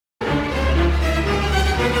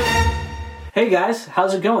Hey guys,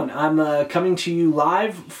 how's it going? I'm coming to you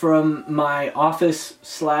live from my office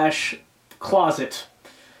slash closet,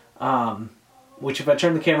 which if I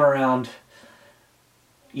turn the camera around,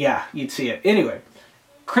 yeah, you'd see it. Anyway,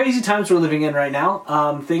 crazy times we're living in right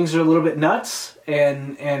now. Things are a little bit nuts,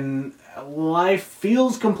 and life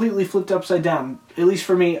feels completely flipped upside down. At least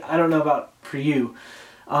for me. I don't know about for you.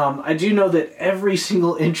 I do know that every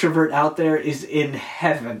single introvert out there is in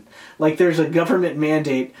heaven. Like there's a government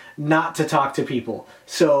mandate not to talk to people.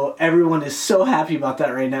 So everyone is so happy about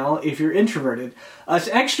that right now if you're introverted. Us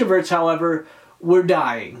extroverts, however, we're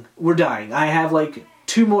dying. We're dying. I have like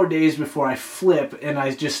 2 more days before I flip and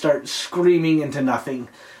I just start screaming into nothing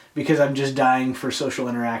because I'm just dying for social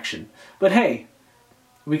interaction. But hey,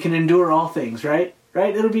 we can endure all things, right?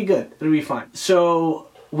 Right? It'll be good. It'll be fine. So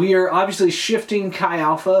we are obviously shifting Chi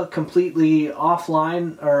Alpha completely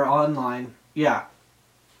offline or online. Yeah,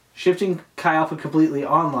 shifting Chi Alpha completely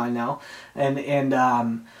online now,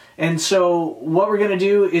 and so what we're gonna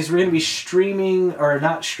do is we're gonna be streaming, or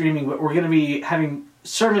not streaming, but we're gonna be having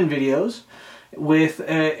sermon videos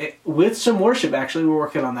with some worship. Actually, we're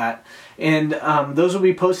working on that, and those will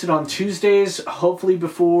be posted on Tuesdays, hopefully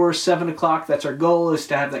before 7 o'clock. That's our goal, is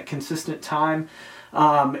to have that consistent time.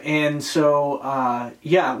 And so,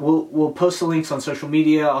 yeah, we'll post the links on social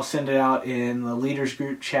media. I'll send it out in the leaders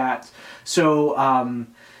group chat. So,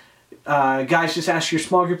 guys, just ask your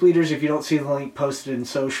small group leaders if you don't see the link posted in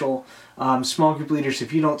social. Small group leaders,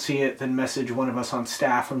 if you don't see it, then message one of us on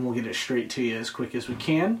staff and we'll get it straight to you as quick as we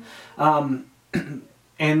can.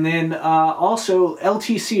 And then, also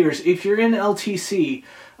LTCers, if you're in LTC,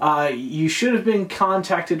 you should have been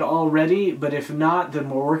contacted already, but if not, then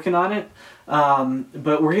we're working on it.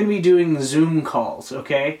 But we're going to be doing Zoom calls,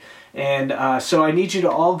 okay? And so I need you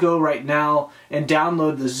to all go right now and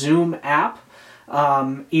download the Zoom app,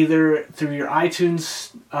 either through your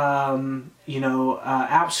iTunes,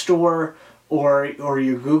 App Store, or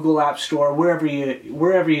your Google App Store, wherever you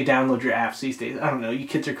download your apps these days. I don't know, you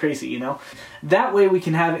kids are crazy, you know? That way we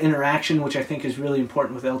can have interaction, which I think is really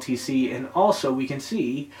important with LTC, and also we can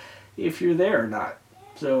see if you're there or not.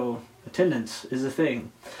 So attendance is a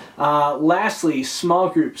thing. Lastly, small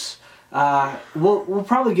groups. We'll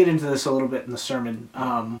probably get into this a little bit in the sermon.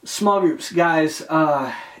 Small groups, guys,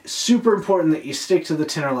 super important that you stick to the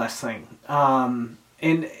 10 or less thing. And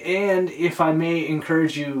if I may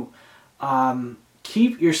encourage you,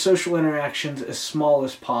 keep your social interactions as small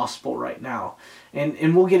as possible right now.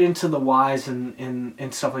 And we'll get into the whys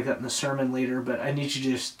and stuff like that in the sermon later, but I need you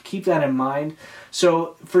to just keep that in mind.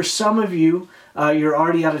 So for some of you, you're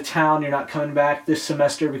already out of town, you're not coming back this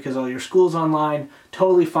semester because all your school's online,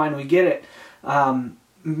 totally fine, we get it.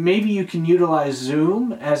 Maybe you can utilize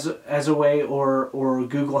Zoom as a way, or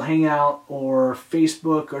Google Hangout or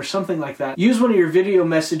Facebook or something like that. Use one of your video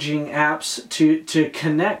messaging apps to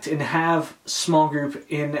connect and have small group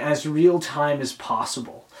in as real time as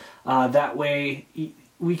possible. That way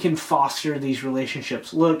we can foster these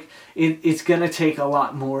relationships. Look, it's going to take a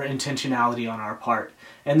lot more intentionality on our part,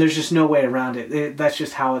 and there's just no way around it. That's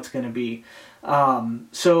just how it's going to be.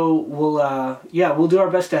 So we'll do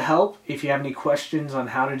our best to help. If you have any questions on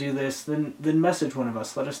how to do this, then message one of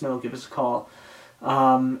us. Let us know. Give us a call.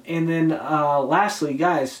 And then lastly,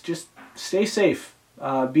 guys, just stay safe.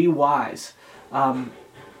 Be wise.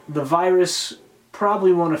 The virus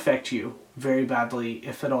probably won't affect you very badly,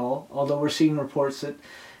 if at all, although we're seeing reports that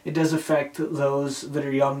it does affect those that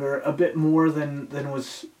are younger a bit more than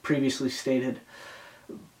was previously stated.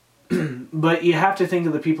 But you have to think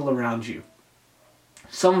of the people around you.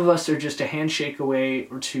 Some of us are just a handshake away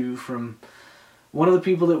or two from one of the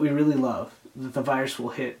people that we really love that the virus will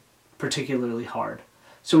hit particularly hard.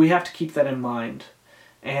 So we have to keep that in mind.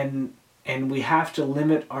 And we have to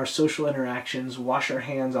limit our social interactions, wash our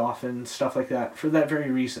hands often, stuff like that, for that very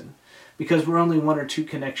reason. Because we're only 1 or 2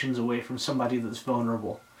 connections away from somebody that's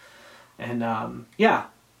vulnerable. And yeah,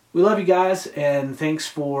 we love you guys, and thanks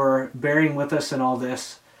for bearing with us in all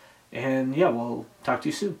this. And yeah, we'll talk to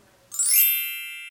you soon.